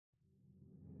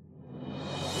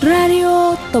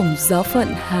Radio Tổng Giáo phận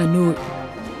Hà Nội.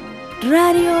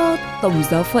 Radio Tổng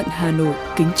Giáo phận Hà Nội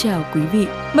kính chào quý vị.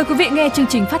 Mời quý vị nghe chương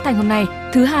trình phát thanh hôm nay,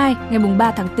 thứ Hai, ngày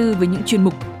 3 tháng 4 với những chuyên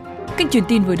mục: Kênh truyền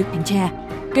tin với Đức Thánh Cha,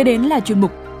 kế đến là chuyên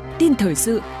mục Tin thời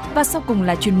sự và sau cùng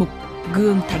là chuyên mục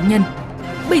Gương Thánh Nhân.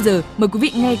 Bây giờ mời quý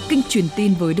vị nghe kênh truyền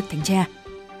tin với Đức Thánh Cha.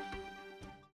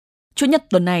 Chủ nhật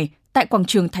tuần này, tại quảng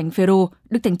trường Thánh Phêrô,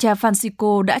 Đức Thánh Cha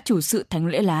Francisco đã chủ sự thánh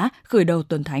lễ lá khởi đầu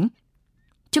tuần thánh.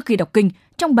 Trước khi đọc kinh,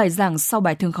 trong bài giảng sau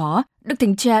bài thương khó, Đức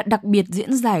Thánh Cha đặc biệt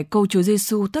diễn giải câu Chúa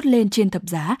Giêsu thốt lên trên thập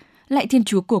giá: Lạy Thiên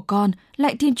Chúa của con,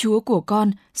 lạy Thiên Chúa của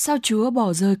con, sao Chúa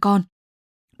bỏ rơi con?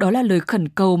 Đó là lời khẩn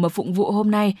cầu mà phụng vụ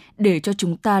hôm nay để cho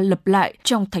chúng ta lặp lại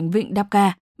trong Thánh Vịnh Đáp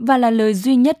Ca, và là lời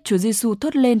duy nhất Chúa Giêsu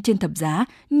thốt lên trên thập giá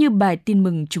như bài tin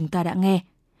mừng chúng ta đã nghe.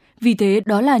 Vì thế,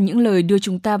 đó là những lời đưa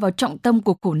chúng ta vào trọng tâm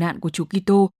của khổ nạn của Chúa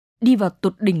Kitô, đi vào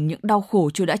tột đỉnh những đau khổ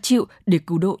Chúa đã chịu để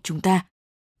cứu độ chúng ta.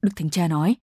 Đức Thánh Cha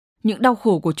nói, những đau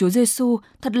khổ của Chúa Giêsu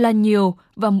thật là nhiều,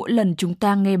 và mỗi lần chúng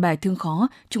ta nghe bài thương khó,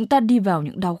 chúng ta đi vào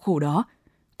những đau khổ đó.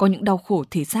 Có những đau khổ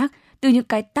thể xác, từ những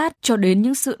cái tát cho đến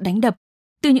những sự đánh đập,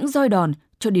 từ những roi đòn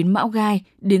cho đến mão gai,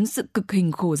 đến sự cực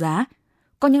hình khổ giá.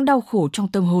 Có những đau khổ trong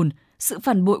tâm hồn, sự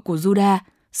phản bội của Giuđa,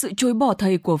 sự chối bỏ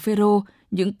thầy của Phêrô,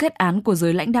 những kết án của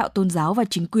giới lãnh đạo tôn giáo và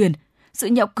chính quyền, sự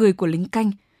nhạo cười của lính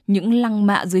canh, những lăng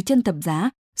mạ dưới chân thập giá,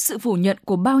 sự phủ nhận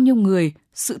của bao nhiêu người,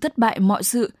 sự thất bại mọi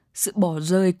sự bỏ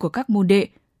rơi của các môn đệ.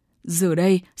 Giờ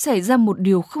đây xảy ra một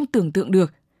điều không tưởng tượng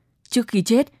được. Trước khi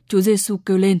chết, Chúa Giêsu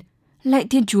kêu lên: Lạy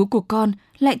Thiên Chúa của con,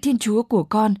 lạy Thiên Chúa của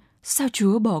con, sao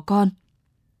Chúa bỏ con?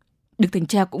 Đức Thánh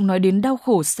Cha cũng nói đến đau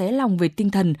khổ xé lòng về tinh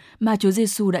thần mà Chúa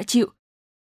Giêsu đã chịu.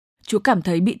 Chúa cảm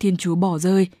thấy bị Thiên Chúa bỏ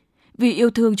rơi. Vì yêu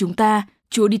thương chúng ta,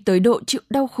 Chúa đi tới độ chịu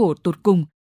đau khổ tột cùng.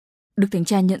 Đức Thánh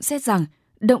Cha nhận xét rằng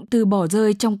động từ bỏ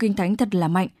rơi trong Kinh Thánh thật là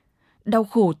mạnh. Đau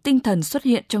khổ tinh thần xuất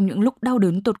hiện trong những lúc đau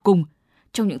đớn tột cùng,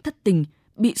 trong những thất tình,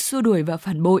 bị xua đuổi và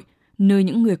phản bội, nơi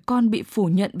những người con bị phủ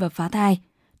nhận và phá thai,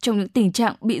 trong những tình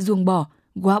trạng bị ruồng bỏ,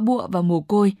 góa bụa và mồ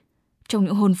côi, trong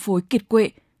những hôn phối kiệt quệ,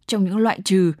 trong những loại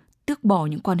trừ, tước bỏ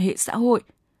những quan hệ xã hội,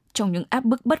 trong những áp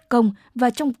bức bất công và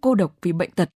trong cô độc vì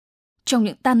bệnh tật, trong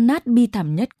những tan nát bi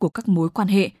thảm nhất của các mối quan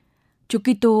hệ. Chúa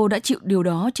Kitô đã chịu điều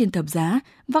đó trên thập giá,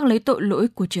 vác lấy tội lỗi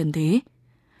của trần thế.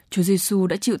 Chúa Giêsu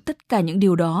đã chịu tất cả những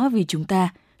điều đó vì chúng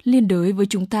ta, liên đới với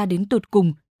chúng ta đến tột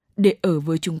cùng, để ở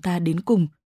với chúng ta đến cùng,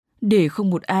 để không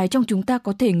một ai trong chúng ta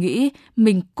có thể nghĩ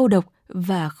mình cô độc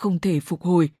và không thể phục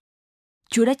hồi.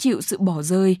 Chúa đã chịu sự bỏ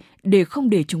rơi để không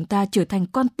để chúng ta trở thành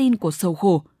con tin của sầu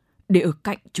khổ, để ở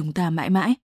cạnh chúng ta mãi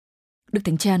mãi. Đức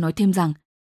Thánh Cha nói thêm rằng,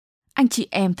 anh chị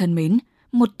em thân mến,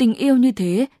 một tình yêu như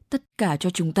thế tất cả cho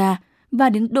chúng ta, và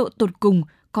đến độ tột cùng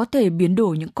có thể biến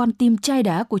đổi những con tim chai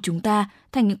đá của chúng ta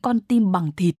thành những con tim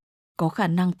bằng thịt, có khả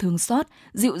năng thương xót,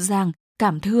 dịu dàng,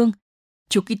 cảm thương.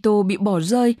 Chúa Kitô bị bỏ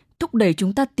rơi thúc đẩy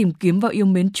chúng ta tìm kiếm và yêu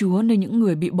mến Chúa nơi những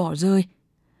người bị bỏ rơi.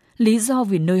 Lý do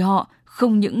vì nơi họ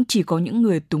không những chỉ có những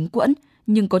người túng quẫn,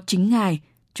 nhưng có chính Ngài,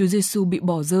 Chúa Giêsu bị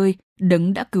bỏ rơi,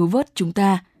 Đấng đã cứu vớt chúng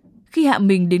ta, khi hạ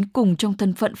mình đến cùng trong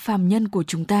thân phận phàm nhân của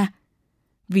chúng ta.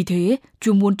 Vì thế,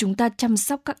 Chúa muốn chúng ta chăm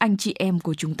sóc các anh chị em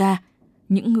của chúng ta,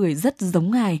 những người rất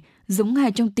giống Ngài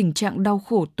trong tình trạng đau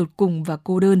khổ tột cùng và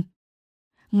cô đơn.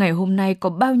 Ngày hôm nay có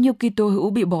bao nhiêu Kitô hữu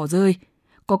bị bỏ rơi,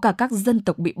 có cả các dân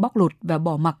tộc bị bóc lột và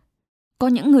bỏ mặc. Có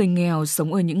những người nghèo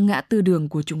sống ở những ngã tư đường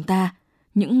của chúng ta,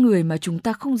 những người mà chúng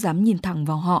ta không dám nhìn thẳng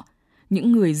vào họ,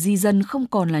 những người di dân không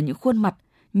còn là những khuôn mặt,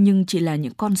 nhưng chỉ là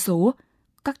những con số,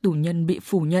 các tù nhân bị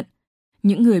phủ nhận,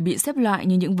 những người bị xếp loại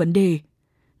như những vấn đề.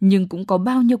 Nhưng cũng có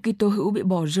bao nhiêu Kitô hữu bị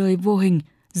bỏ rơi vô hình,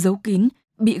 giấu kín,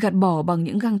 bị gạt bỏ bằng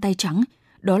những găng tay trắng.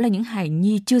 Đó là những hài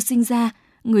nhi chưa sinh ra,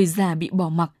 người già bị bỏ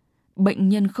mặc, bệnh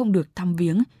nhân không được thăm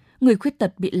viếng, người khuyết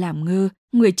tật bị làm ngơ,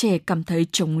 người trẻ cảm thấy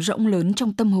trống rỗng lớn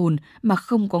trong tâm hồn mà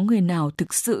không có người nào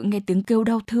thực sự nghe tiếng kêu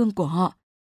đau thương của họ.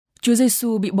 Chúa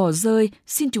Giêsu bị bỏ rơi,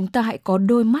 xin chúng ta hãy có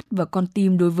đôi mắt và con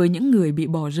tim đối với những người bị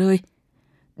bỏ rơi.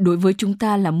 Đối với chúng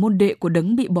ta là môn đệ của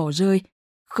Đấng bị bỏ rơi,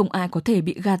 không ai có thể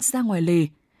bị gạt ra ngoài lề,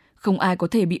 không ai có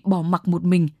thể bị bỏ mặc một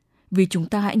mình, vì chúng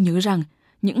ta hãy nhớ rằng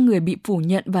những người bị phủ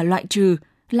nhận và loại trừ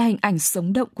là hình ảnh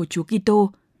sống động của Chúa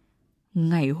Kitô.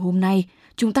 Ngày hôm nay,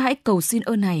 chúng ta hãy cầu xin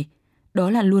ơn này, đó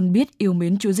là luôn biết yêu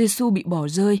mến Chúa Giêsu bị bỏ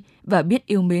rơi và biết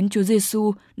yêu mến Chúa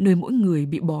Giêsu nơi mỗi người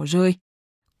bị bỏ rơi.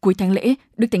 Cuối thánh lễ,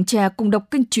 Đức Thánh Cha cùng đọc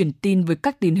kinh truyền tin với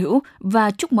các tín hữu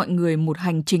và chúc mọi người một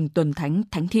hành trình tuần thánh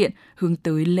thánh thiện hướng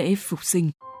tới lễ phục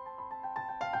sinh.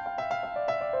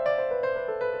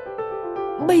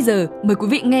 Bây giờ, mời quý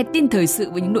vị nghe tin thời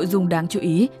sự với những nội dung đáng chú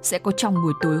ý sẽ có trong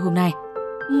buổi tối hôm nay.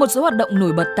 Một số hoạt động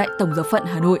nổi bật tại Tổng Giáo phận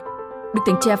Hà Nội. Đức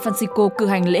Thánh Cha Francisco cử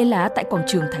hành lễ lá tại quảng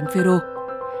trường Thánh Phêrô.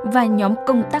 Và nhóm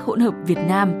công tác hỗn hợp Việt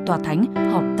Nam Tòa Thánh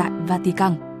họp tại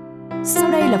Vatican.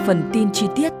 Sau đây là phần tin chi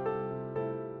tiết.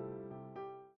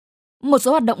 Một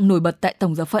số hoạt động nổi bật tại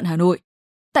Tổng giáo phận Hà Nội.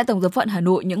 Tại Tổng giáo phận Hà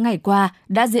Nội những ngày qua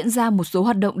đã diễn ra một số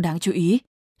hoạt động đáng chú ý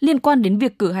liên quan đến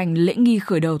việc cử hành lễ nghi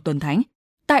khởi đầu tuần thánh.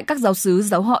 Tại các giáo xứ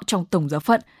giáo họ trong Tổng giáo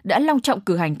phận đã long trọng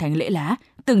cử hành thánh lễ lá,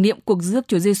 tưởng niệm cuộc rước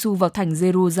Chúa Giêsu vào thành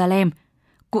Jerusalem.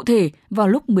 Cụ thể, vào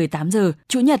lúc 18 giờ,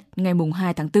 Chủ nhật ngày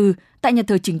 2 tháng 4, tại nhà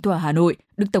thờ Chính tòa Hà Nội,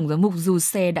 Đức Tổng giám mục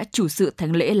Giuse đã chủ sự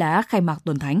thánh lễ lá khai mạc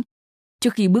tuần thánh.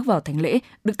 Trước khi bước vào thánh lễ,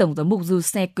 Đức Tổng giám mục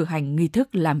Giuse cử hành nghi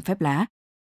thức làm phép lá.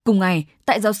 Cùng ngày,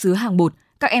 tại giáo xứ Hàng Bột,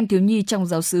 các em thiếu nhi trong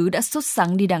giáo xứ đã sốt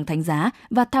sắng đi đàng thánh giá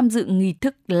và tham dự nghi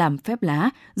thức làm phép lá,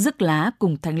 rước lá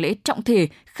cùng thánh lễ trọng thể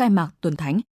khai mạc tuần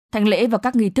thánh. Thánh lễ và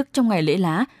các nghi thức trong ngày lễ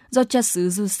lá do cha xứ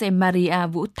Giuse Maria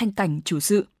Vũ Thanh Cảnh chủ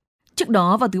sự. Trước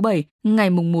đó vào thứ Bảy, ngày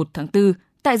 1 tháng 4,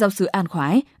 tại giáo xứ An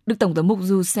Khoái, Đức Tổng giám mục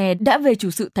Giuse đã về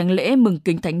chủ sự thánh lễ mừng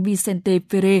kính Thánh Vicente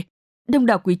Ferrer. Đông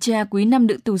đảo quý cha, quý nam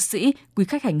nữ tu sĩ, quý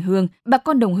khách hành hương, bà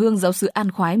con đồng hương giáo xứ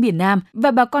An Khoái miền Nam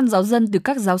và bà con giáo dân từ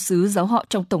các giáo xứ giáo họ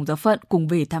trong Tổng giáo phận cùng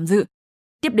về tham dự.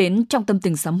 Tiếp đến, trong tâm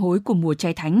tình sám hối của mùa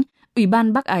chay thánh, Ủy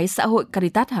ban Bác ái xã hội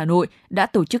Caritas Hà Nội đã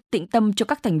tổ chức tĩnh tâm cho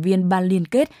các thành viên ban liên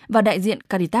kết và đại diện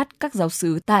Caritas các giáo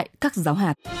xứ tại các giáo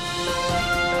hạt.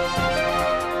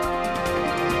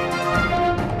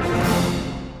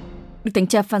 Đức Thánh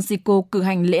cha Francisco cử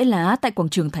hành lễ lá tại quảng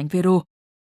trường Thánh Phêrô.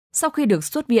 Sau khi được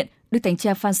xuất viện, Đức Thánh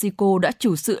cha Francisco đã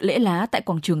chủ sự lễ lá tại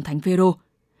quảng trường Thánh Phêrô.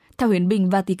 Theo Hiến binh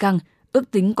Vatican,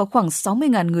 ước tính có khoảng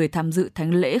 60.000 người tham dự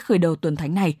thánh lễ khởi đầu tuần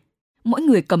thánh này. Mỗi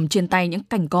người cầm trên tay những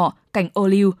cành cọ, cành ô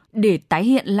liu để tái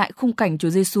hiện lại khung cảnh Chúa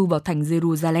Giêsu vào thành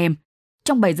Jerusalem.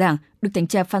 Trong bài giảng, Đức Thánh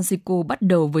cha Francisco bắt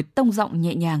đầu với tông giọng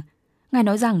nhẹ nhàng. Ngài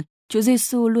nói rằng Chúa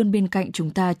Giêsu luôn bên cạnh chúng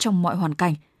ta trong mọi hoàn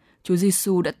cảnh. Chúa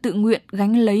Giêsu đã tự nguyện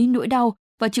gánh lấy nỗi đau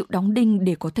và chịu đóng đinh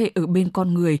để có thể ở bên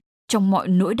con người trong mọi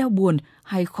nỗi đau buồn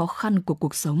hay khó khăn của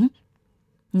cuộc sống.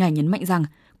 Ngài nhấn mạnh rằng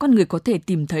con người có thể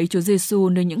tìm thấy Chúa Giêsu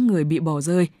nơi những người bị bỏ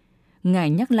rơi. Ngài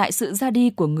nhắc lại sự ra đi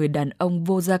của người đàn ông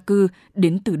vô gia cư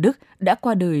đến từ Đức đã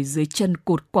qua đời dưới chân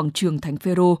cột quảng trường Thánh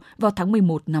Phêrô vào tháng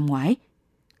 11 năm ngoái.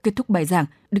 Kết thúc bài giảng,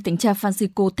 Đức Thánh cha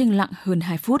Francisco thinh lặng hơn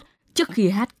 2 phút trước khi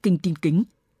hát kinh tin kính.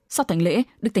 Sau thánh lễ,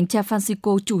 Đức Thánh cha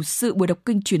Francisco chủ sự buổi đọc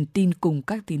kinh truyền tin cùng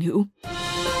các tín hữu.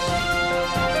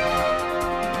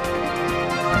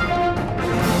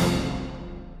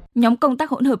 Nhóm công tác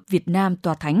hỗn hợp Việt Nam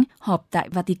Tòa Thánh họp tại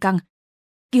Vatican.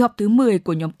 Kỳ họp thứ 10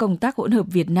 của nhóm công tác hỗn hợp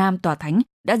Việt Nam Tòa Thánh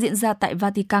đã diễn ra tại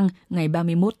Vatican ngày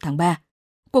 31 tháng 3.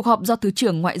 Cuộc họp do Thứ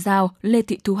trưởng Ngoại giao Lê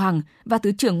Thị Thu Hằng và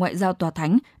Thứ trưởng Ngoại giao Tòa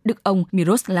Thánh Đức ông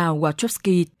Miroslav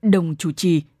Wachowski đồng chủ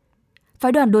trì.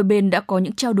 Phái đoàn đôi bên đã có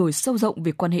những trao đổi sâu rộng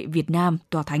về quan hệ Việt Nam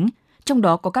Tòa Thánh, trong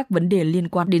đó có các vấn đề liên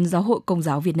quan đến Giáo hội Công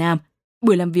giáo Việt Nam.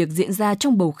 Buổi làm việc diễn ra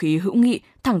trong bầu khí hữu nghị,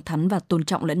 thẳng thắn và tôn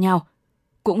trọng lẫn nhau.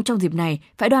 Cũng trong dịp này,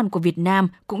 phái đoàn của Việt Nam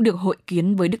cũng được hội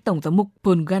kiến với Đức Tổng giám mục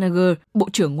Paul Gallagher, Bộ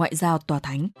trưởng Ngoại giao Tòa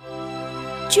Thánh.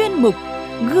 Chuyên mục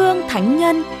Gương Thánh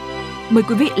Nhân. Mời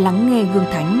quý vị lắng nghe Gương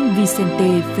Thánh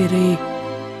Vicente Ferrer.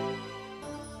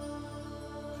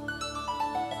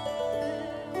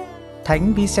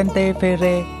 Thánh Vicente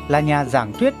Ferrer là nhà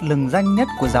giảng thuyết lừng danh nhất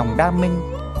của dòng Đa Minh.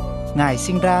 Ngài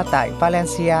sinh ra tại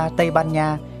Valencia, Tây Ban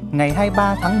Nha, ngày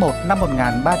 23 tháng 1 năm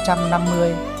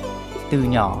 1350. Từ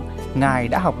nhỏ, Ngài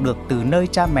đã học được từ nơi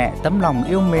cha mẹ tấm lòng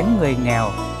yêu mến người nghèo,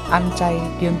 ăn chay,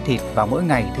 kiêng thịt vào mỗi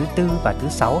ngày thứ Tư và thứ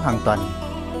Sáu hàng tuần,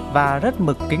 và rất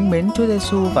mực kính mến Chúa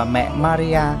Giêsu và mẹ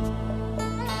Maria.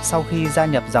 Sau khi gia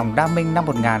nhập dòng Đa Minh năm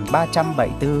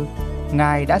 1374,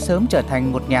 Ngài đã sớm trở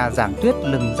thành một nhà giảng thuyết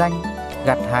lừng danh,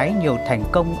 gặt hái nhiều thành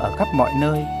công ở khắp mọi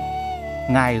nơi.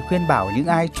 Ngài khuyên bảo những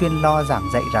ai chuyên lo giảng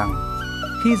dạy rằng,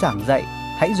 khi giảng dạy,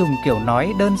 hãy dùng kiểu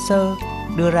nói đơn sơ,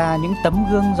 đưa ra những tấm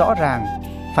gương rõ ràng,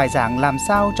 phải giảng làm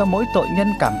sao cho mỗi tội nhân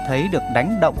cảm thấy được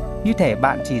đánh động, như thể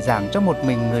bạn chỉ giảng cho một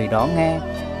mình người đó nghe.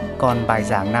 Còn bài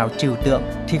giảng nào trừu tượng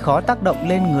thì khó tác động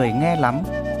lên người nghe lắm.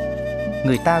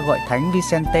 Người ta gọi Thánh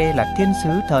Vicente là thiên sứ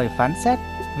thời phán xét,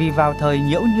 vì vào thời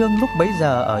nhiễu nhương lúc bấy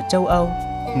giờ ở châu Âu,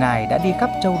 Ngài đã đi khắp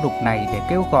châu lục này để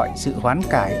kêu gọi sự hoán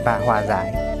cải và hòa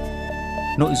giải.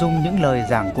 Nội dung những lời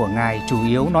giảng của Ngài chủ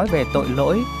yếu nói về tội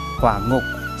lỗi, hỏa ngục,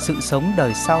 sự sống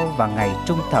đời sau và ngày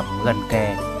trung thẩm gần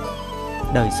kề.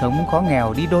 Đời sống khó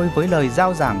nghèo đi đôi với lời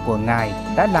giao giảng của Ngài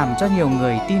đã làm cho nhiều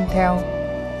người tin theo.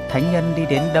 Thánh nhân đi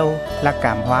đến đâu là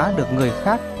cảm hóa được người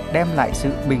khác, đem lại sự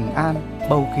bình an,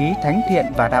 bầu khí thánh thiện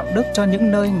và đạo đức cho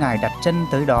những nơi Ngài đặt chân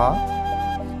tới đó.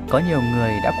 Có nhiều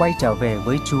người đã quay trở về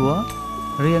với Chúa.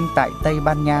 Riêng tại Tây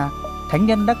Ban Nha, thánh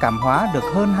nhân đã cảm hóa được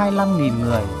hơn 25.000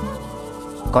 người.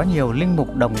 Có nhiều linh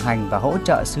mục đồng hành và hỗ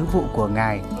trợ sứ vụ của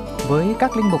Ngài. Với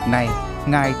các linh mục này,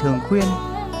 Ngài thường khuyên,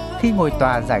 khi ngồi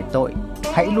tòa giải tội,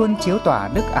 hãy luôn chiếu tỏa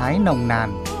đức ái nồng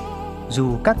nàn.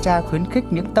 Dù các cha khuyến khích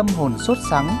những tâm hồn sốt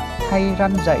sắng hay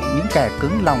răn dạy những kẻ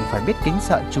cứng lòng phải biết kính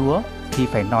sợ Chúa, thì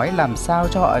phải nói làm sao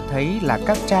cho họ thấy là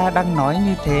các cha đang nói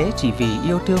như thế chỉ vì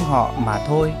yêu thương họ mà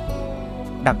thôi.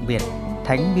 Đặc biệt,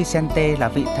 Thánh Vicente là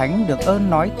vị thánh được ơn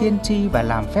nói tiên tri và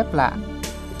làm phép lạ.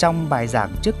 Trong bài giảng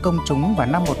trước công chúng vào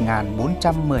năm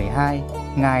 1412,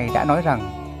 Ngài đã nói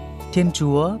rằng: Thiên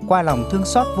Chúa qua lòng thương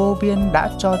xót vô biên đã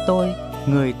cho tôi,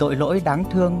 người tội lỗi đáng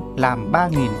thương, làm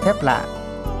 3.000 phép lạ.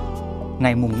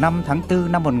 Ngày 5 tháng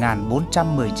 4 năm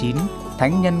 1419,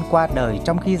 Thánh nhân qua đời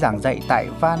trong khi giảng dạy tại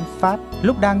Vannes, Pháp,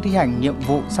 lúc đang thi hành nhiệm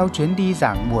vụ sau chuyến đi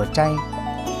giảng mùa chay.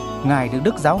 Ngài được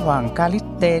Đức Giáo hoàng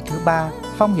Calixte thứ 3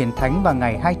 phong hiển thánh vào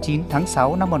ngày 29 tháng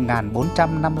 6 năm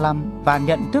 1455 và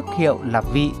nhận tước hiệu là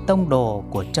vị tông đồ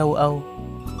của châu Âu.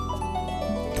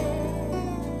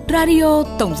 Radio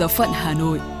Tổng Giáo phận Hà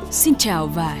Nội xin chào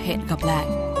và hẹn gặp lại.